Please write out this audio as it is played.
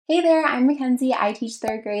Hey there, I'm Mackenzie. I teach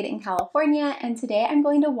 3rd grade in California, and today I'm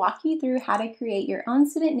going to walk you through how to create your own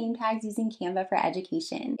student name tags using Canva for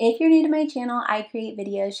Education. If you're new to my channel, I create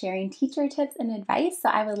videos sharing teacher tips and advice, so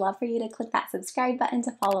I would love for you to click that subscribe button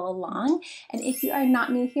to follow along. And if you are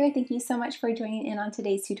not new here, thank you so much for joining in on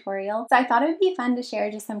today's tutorial. So I thought it would be fun to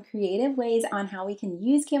share just some creative ways on how we can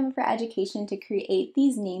use Canva for Education to create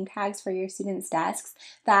these name tags for your students' desks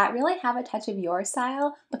that really have a touch of your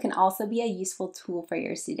style, but can also be a useful tool for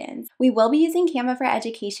your students. We will be using Canva for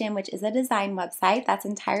Education, which is a design website that's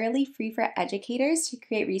entirely free for educators to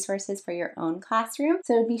create resources for your own classroom.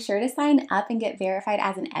 So be sure to sign up and get verified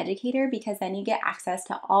as an educator, because then you get access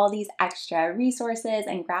to all these extra resources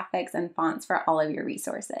and graphics and fonts for all of your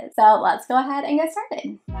resources. So let's go ahead and get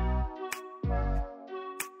started.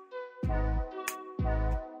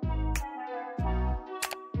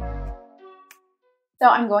 So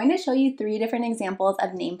I'm going to show you 3 different examples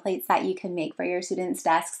of nameplates that you can make for your students'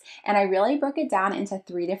 desks, and I really broke it down into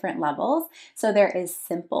 3 different levels. So there is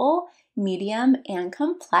simple, medium, and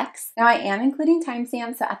complex. Now I am including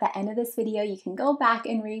timestamps, so at the end of this video you can go back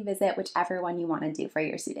and revisit whichever one you want to do for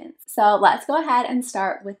your students. So let's go ahead and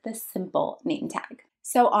start with the simple name tag.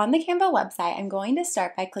 So on the Canva website, I'm going to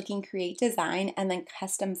start by clicking Create Design and then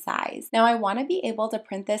Custom Size. Now I want to be able to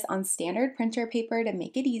print this on standard printer paper to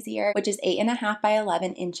make it easier, which is 8.5 by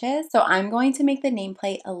 11 inches. So I'm going to make the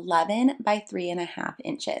nameplate 11 by 3.5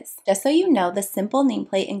 inches. Just so you know, the simple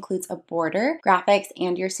nameplate includes a border, graphics,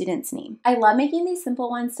 and your student's name. I love making these simple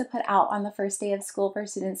ones to put out on the first day of school for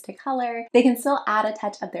students to color. They can still add a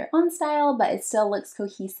touch of their own style, but it still looks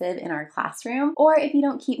cohesive in our classroom. Or if you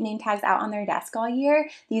don't keep name tags out on their desk all year,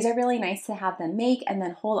 these are really nice to have them make and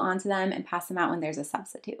then hold on to them and pass them out when there's a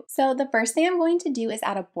substitute. So the first thing I'm going to do is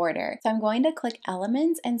add a border. So I'm going to click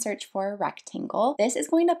Elements and search for a rectangle. This is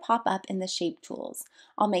going to pop up in the Shape tools.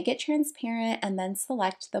 I'll make it transparent and then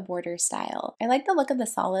select the border style. I like the look of the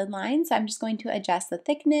solid line, so I'm just going to adjust the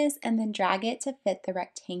thickness and then drag it to fit the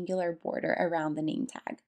rectangular border around the name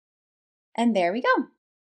tag. And there we go.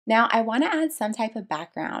 Now I want to add some type of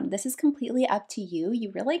background. This is completely up to you.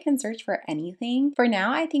 You really can search for anything. For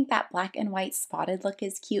now, I think that black and white spotted look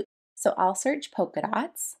is cute, so I'll search polka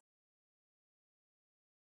dots.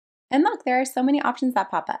 And look, there are so many options that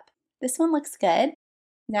pop up. This one looks good.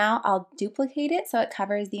 Now I'll duplicate it so it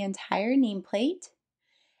covers the entire nameplate.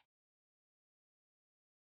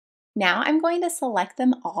 Now I'm going to select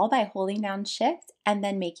them all by holding down Shift and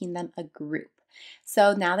then making them a group.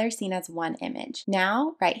 So now they're seen as one image.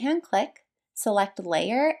 Now right-hand click, select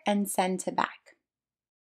Layer, and Send to Back.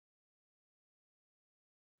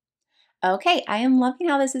 Okay, I am loving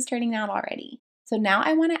how this is turning out already. So now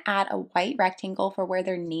I want to add a white rectangle for where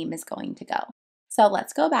their name is going to go. So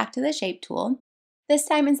let's go back to the Shape tool. This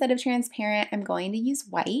time, instead of transparent, I'm going to use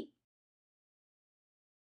white.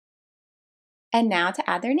 And now to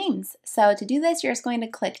add their names. So to do this, you're just going to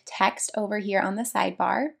click Text over here on the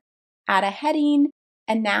sidebar, add a heading,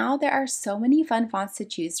 and now there are so many fun fonts to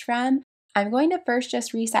choose from. I'm going to first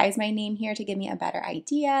just resize my name here to give me a better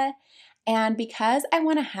idea. And because I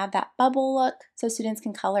want to have that bubble look so students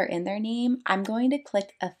can color in their name, I'm going to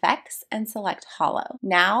click Effects and select Hollow.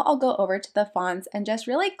 Now I'll go over to the fonts and just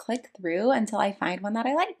really click through until I find one that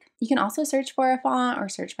I like. You can also search for a font or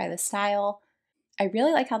search by the style. I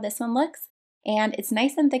really like how this one looks, and it's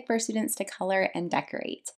nice and thick for students to color and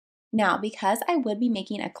decorate. Now, because I would be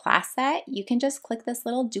making a class set, you can just click this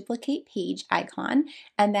little duplicate page icon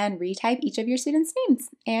and then retype each of your students' names,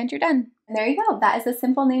 and you're done. And there you go. That is a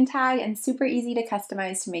simple name tag and super easy to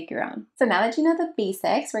customize to make your own. So now that you know the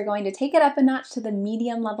basics, we're going to take it up a notch to the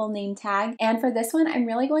medium level name tag. And for this one, I'm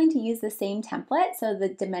really going to use the same template. So the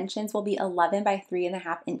dimensions will be 11 by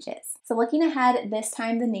 3.5 inches. So looking ahead, this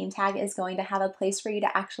time the name tag is going to have a place for you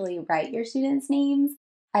to actually write your students' names,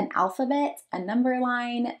 an alphabet, a number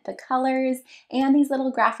line, the colors, and these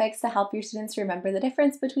little graphics to help your students remember the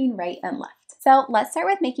difference between right and left. So let's start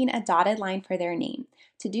with making a dotted line for their name.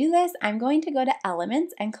 To do this, I'm going to go to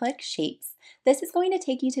Elements and click Shapes. This is going to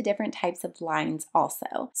take you to different types of lines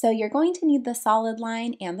also. So you're going to need the solid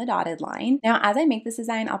line and the dotted line. Now, as I make this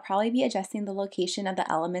design, I'll probably be adjusting the location of the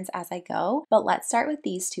elements as I go, but let's start with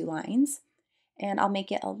these 2 lines. And I'll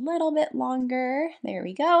make it a little bit longer. There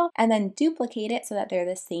we go. And then duplicate it so that they're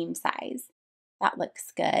the same size. That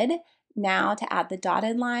looks good. Now to add the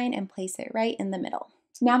dotted line and place it right in the middle.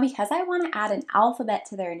 Now, because I want to add an alphabet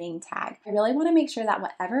to their name tag, I really want to make sure that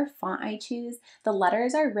whatever font I choose, the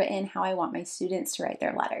letters are written how I want my students to write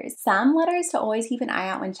their letters. Some letters to always keep an eye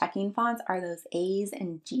out when checking fonts are those A's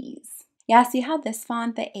and G's. Yeah, see how this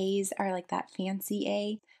font, the A's are like that fancy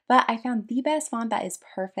A, but I found the best font that is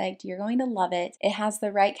perfect. You're going to love it. It has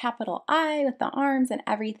the right capital I with the arms and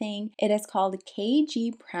everything. It is called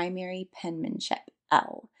KG Primary Penmanship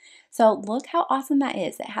L. So look how awesome that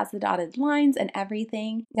is. It has the dotted lines and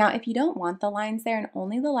everything. Now, if you don't want the lines there and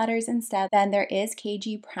only the letters instead, then there is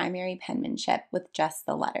KG Primary Penmanship with just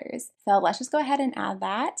the letters. So let's just go ahead and add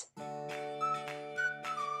that.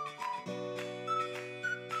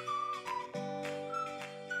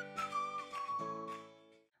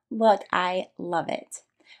 Look, I love it.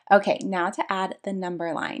 Okay, now to add the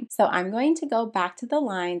number line. So I'm going to go back to the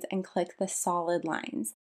lines and click the solid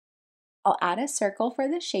lines. I'll add a circle for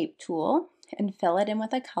the shape tool and fill it in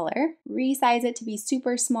with a color. Resize it to be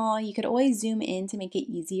super small. You could always zoom in to make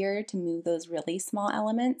it easier to move those really small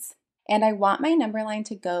elements. And I want my number line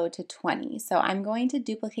to go to 20. So I'm going to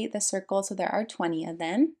duplicate the circle so there are 20 of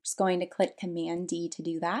them. Just going to click Command D to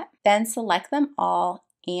do that. Then select them all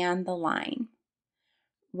and the line.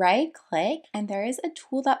 Right click and there is a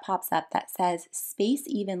tool that pops up that says Space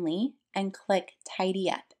Evenly and click Tidy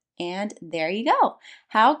Up. And there you go.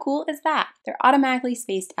 How cool is that? They're automatically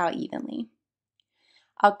spaced out evenly.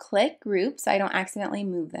 I'll click Group so I don't accidentally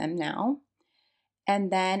move them now,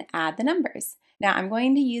 and then add the numbers. Now I'm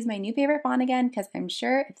going to use my new favorite font again because I'm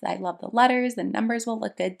sure if I love the letters, the numbers will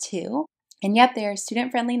look good too. And yep, they are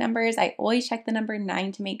student-friendly numbers. I always check the number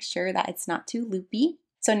 9 to make sure that it's not too loopy.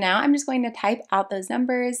 So now I'm just going to type out those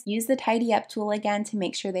numbers, use the Tidy Up tool again to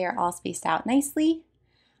make sure they are all spaced out nicely.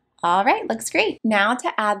 All right, looks great. Now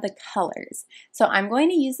to add the colors. So I'm going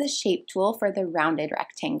to use the shape tool for the rounded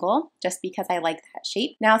rectangle, just because I like that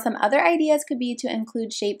shape. Now some other ideas could be to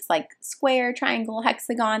include shapes like square, triangle,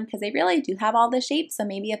 hexagon, because they really do have all the shapes. So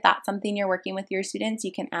maybe if that's something you're working with your students,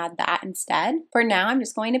 you can add that instead. For now, I'm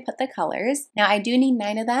just going to put the colors. Now I do need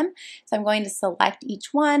 9 of them. So I'm going to select each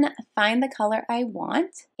one, find the color I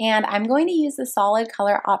want, and I'm going to use the solid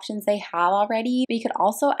color options they have already. But you could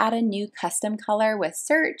also add a new custom color with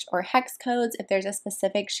search or hex codes if there's a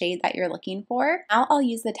specific shade that you're looking for. Now I'll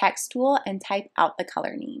use the text tool and type out the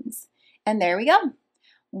color names. And there we go.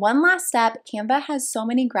 One last step, Canva has so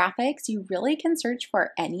many graphics, you really can search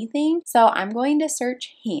for anything. So I'm going to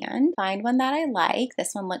search hand, find one that I like.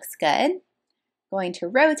 This one looks good. Going to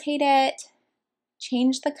rotate it,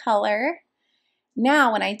 change the color.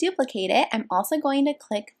 Now when I duplicate it, I'm also going to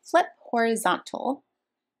click flip horizontal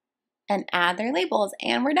and add their labels,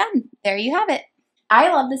 and we're done. There you have it. I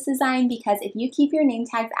love this design because if you keep your name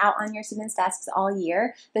tags out on your students' desks all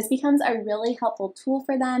year, this becomes a really helpful tool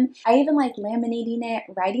for them. I even like laminating it,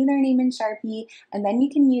 writing their name in Sharpie, and then you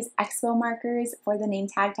can use expo markers for the name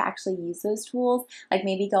tag to actually use those tools, like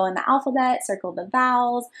maybe go in the alphabet, circle the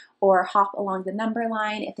vowels, or hop along the number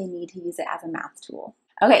line if they need to use it as a math tool.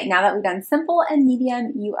 Okay, now that we've done simple and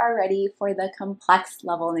medium, you are ready for the complex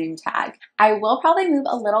level name tag. I will probably move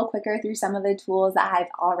a little quicker through some of the tools that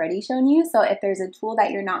I've already shown you. So if there's a tool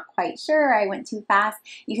that you're not quite sure, or I went too fast,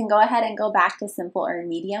 you can go ahead and go back to simple or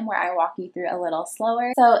medium where I walk you through a little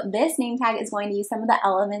slower. So this name tag is going to use some of the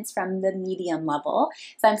elements from the medium level.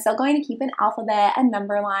 So I'm still going to keep an alphabet, a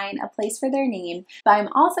number line, a place for their name, but I'm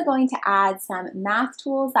also going to add some math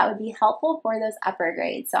tools that would be helpful for those upper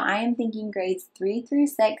grades. So I am thinking grades 3 through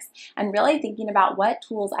 6 and really thinking about what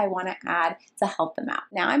tools I want to add to help them out.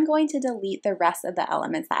 Now I'm going to delete the rest of the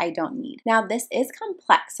elements that I don't need. Now this is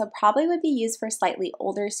complex, so probably would be used for slightly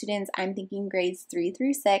older students. I'm thinking grades 3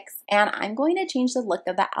 through 6, and I'm going to change the look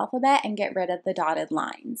of the alphabet and get rid of the dotted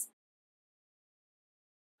lines.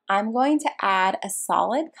 I'm going to add a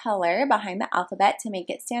solid color behind the alphabet to make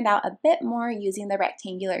it stand out a bit more using the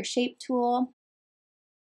rectangular shape tool.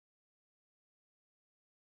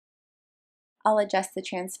 I'll adjust the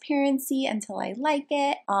transparency until I like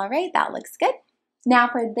it. All right, that looks good. Now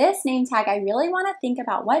for this name tag, I really want to think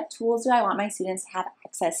about what tools do I want my students to have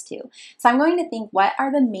access to. So I'm going to think, what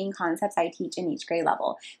are the main concepts I teach in each grade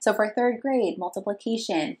level? So for 3rd grade,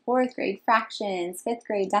 multiplication, 4th grade, fractions, 5th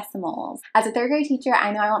grade, decimals. As a 3rd grade teacher,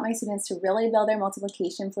 I know I want my students to really build their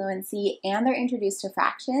multiplication fluency, and they're introduced to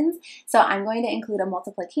fractions. So I'm going to include a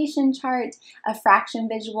multiplication chart, a fraction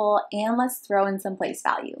visual, and let's throw in some place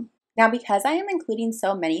value. Now, because I am including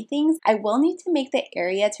so many things, I will need to make the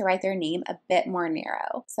area to write their name a bit more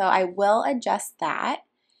narrow. So I will adjust that.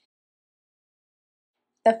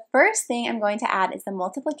 The first thing I'm going to add is the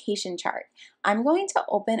multiplication chart. I'm going to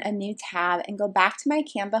open a new tab and go back to my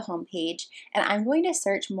Canva homepage, and I'm going to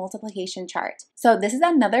search multiplication chart. So this is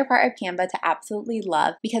another part of Canva to absolutely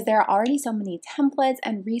love because there are already so many templates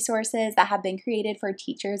and resources that have been created for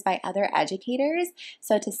teachers by other educators.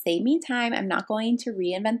 So to save me time, I'm not going to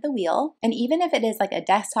reinvent the wheel. And even if it is like a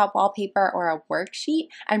desktop wallpaper or a worksheet,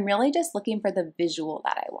 I'm really just looking for the visual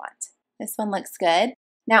that I want. This one looks good.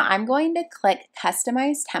 Now I'm going to click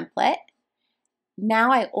Customize Template.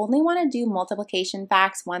 Now I only want to do multiplication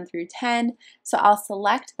facts 1 through 10, so I'll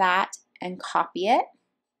select that and copy it,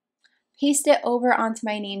 paste it over onto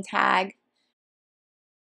my name tag.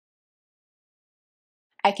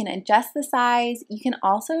 I can adjust the size. You can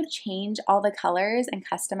also change all the colors and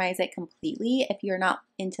customize it completely if you're not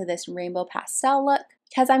into this rainbow pastel look.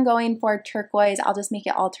 Because I'm going for turquoise, I'll just make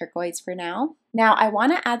it all turquoise for now. Now I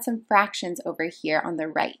want to add some fractions over here on the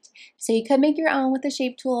right. So you could make your own with the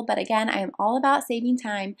shape tool, but again, I am all about saving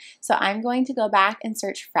time. So I'm going to go back and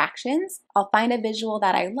search fractions. I'll find a visual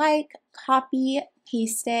that I like, copy,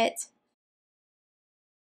 paste it.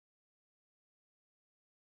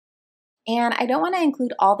 And I don't want to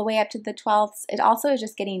include all the way up to the 12ths. It also is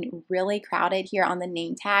just getting really crowded here on the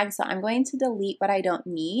name tag, so I'm going to delete what I don't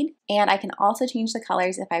need. And I can also change the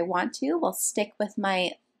colors if I want to. We'll stick with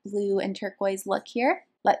my blue and turquoise look here.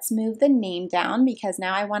 Let's move the name down because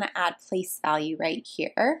now I want to add place value right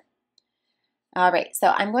here. All right,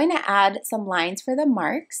 so I'm going to add some lines for the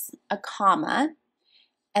marks, a comma,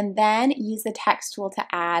 and then use the text tool to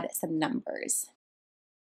add some numbers.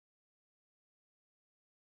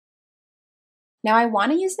 Now I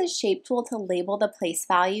want to use the shape tool to label the place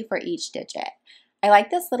value for each digit. I like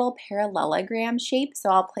this little parallelogram shape, so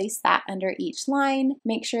I'll place that under each line.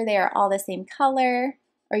 Make sure they are all the same color,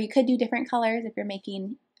 or you could do different colors if you're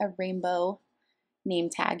making a rainbow name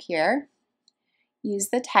tag here. Use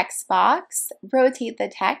the text box, rotate the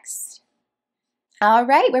text. All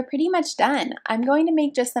right, we're pretty much done. I'm going to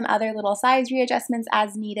make just some other little size readjustments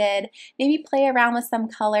as needed, maybe play around with some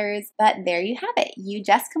colors, but there you have it. You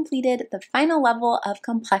just completed the final level of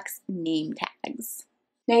complex name tags.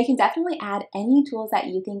 Now you can definitely add any tools that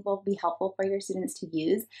you think will be helpful for your students to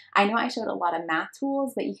use. I know I showed a lot of math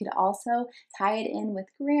tools, but you could also tie it in with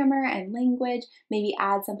grammar and language, maybe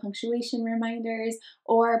add some punctuation reminders,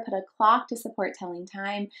 or put a clock to support telling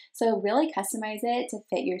time. So really customize it to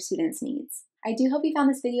fit your students' needs. I do hope you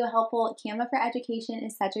found this video helpful. Canva for Education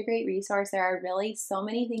is such a great resource. There are really so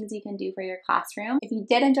many things you can do for your classroom. If you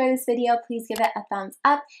did enjoy this video, please give it a thumbs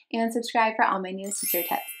up and subscribe for all my newest teacher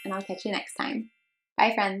tips, and I'll catch you next time.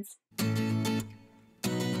 Bye, friends.